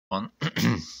one.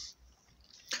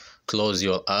 Close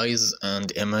your eyes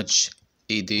and image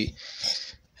Eddie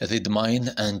Redmayne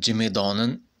and Jimmy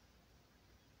Dornan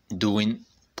doing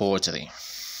pottery.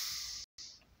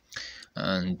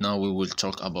 And now we will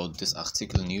talk about this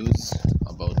article news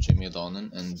about Jimmy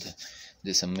Dornan and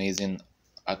this amazing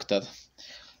actor,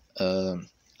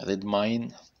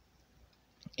 Redmayne,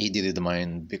 Eddie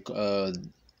Redmayne.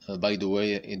 By the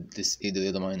way, this Eddie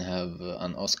Redmayne have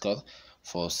an Oscar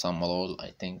for some role,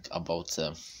 I think, about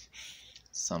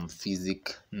some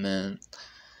physic man,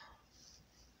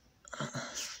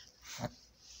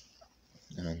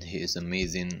 and he is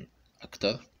amazing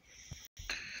actor.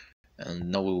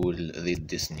 And now we will read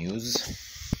this news.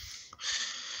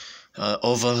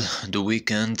 Over the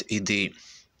weekend, Eddie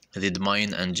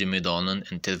Redmayne and Jimmy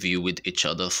Dornan interview with each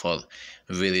other for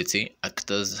Variety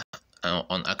Actors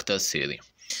on Actors series.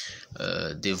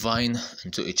 They vine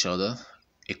into each other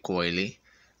equally.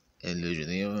 In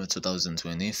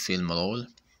 2020 film role,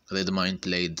 Redmayne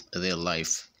played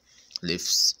real-life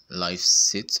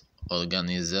set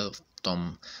organizer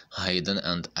Tom Hayden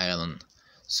and Aaron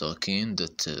Sorkin,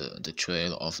 the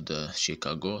trail of the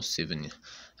Chicago 7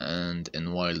 and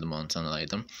in Wild Mountain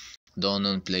Rider.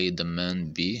 Dornan played the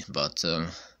man B, but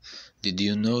did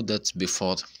you know that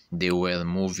before they were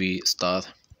movie stars,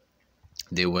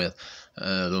 they were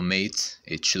roommates?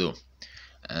 It's true,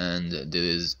 and there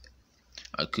is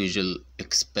a casual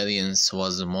experience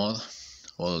was more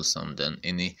wholesome than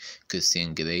any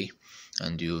Christian Grey,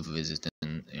 and you visiting.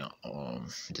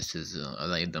 This is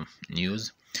random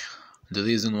news. The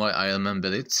reason why I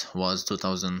remember it was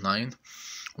 2009.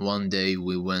 One day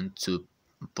we went to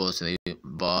Pottery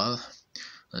bar.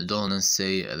 Dornan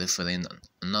say referring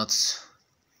not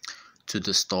to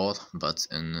the store but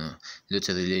in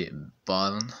literally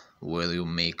barn where you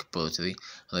make pottery.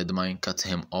 Redmayne cut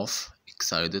him off,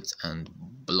 excited and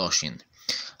blushing.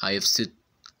 I have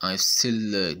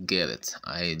still get it.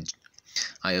 I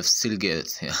have still get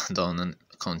it. Yeah, Dornan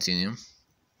continue.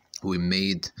 We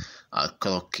made a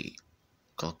croquis.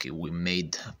 We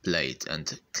made plate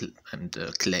and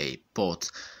clay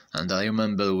pot, and I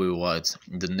remember we wrote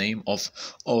the name of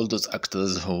all those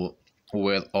actors who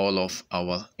were all of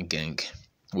our gang.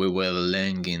 We were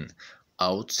laying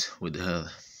out with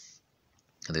her,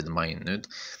 Redmayne nude,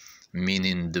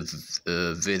 meaning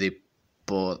the very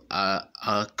poor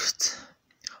act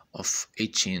of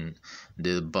etching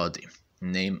their body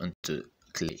name into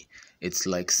clay. It's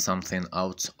like something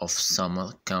out of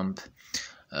summer camp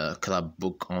crap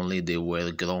book, only they were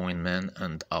grown men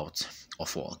and out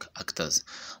of work actors.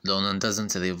 Dornan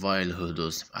doesn't reveal who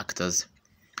those actors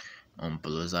on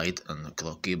Blue-Side and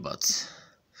Croquis, but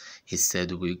he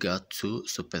said we got two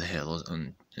superheroes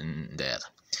in there.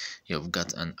 You've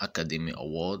got an Academy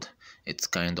Award. It's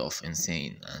kind of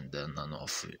insane, and none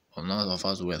of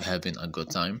us were having a good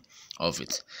time of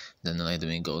it. Then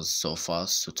Redmayne goes so far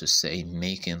so to say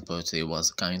making poetry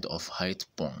was kind of high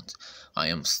point. I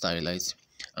am stylized,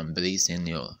 embracing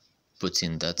your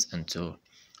putting that into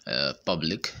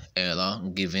public era,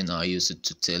 given I used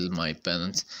to tell my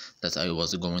parents that I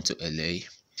was going to LA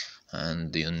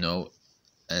and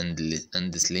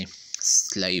endlessly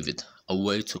slaved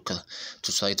away to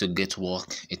try to get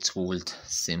work. It would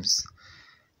seems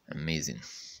amazing.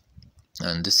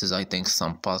 And this is, I think,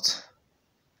 some part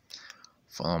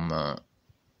from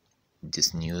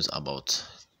this news about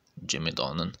Jimmy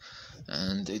Dornan,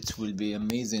 and it will be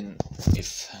amazing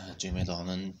if Jimmy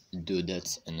Dornan do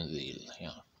that in real.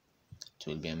 Yeah, it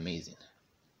will be amazing.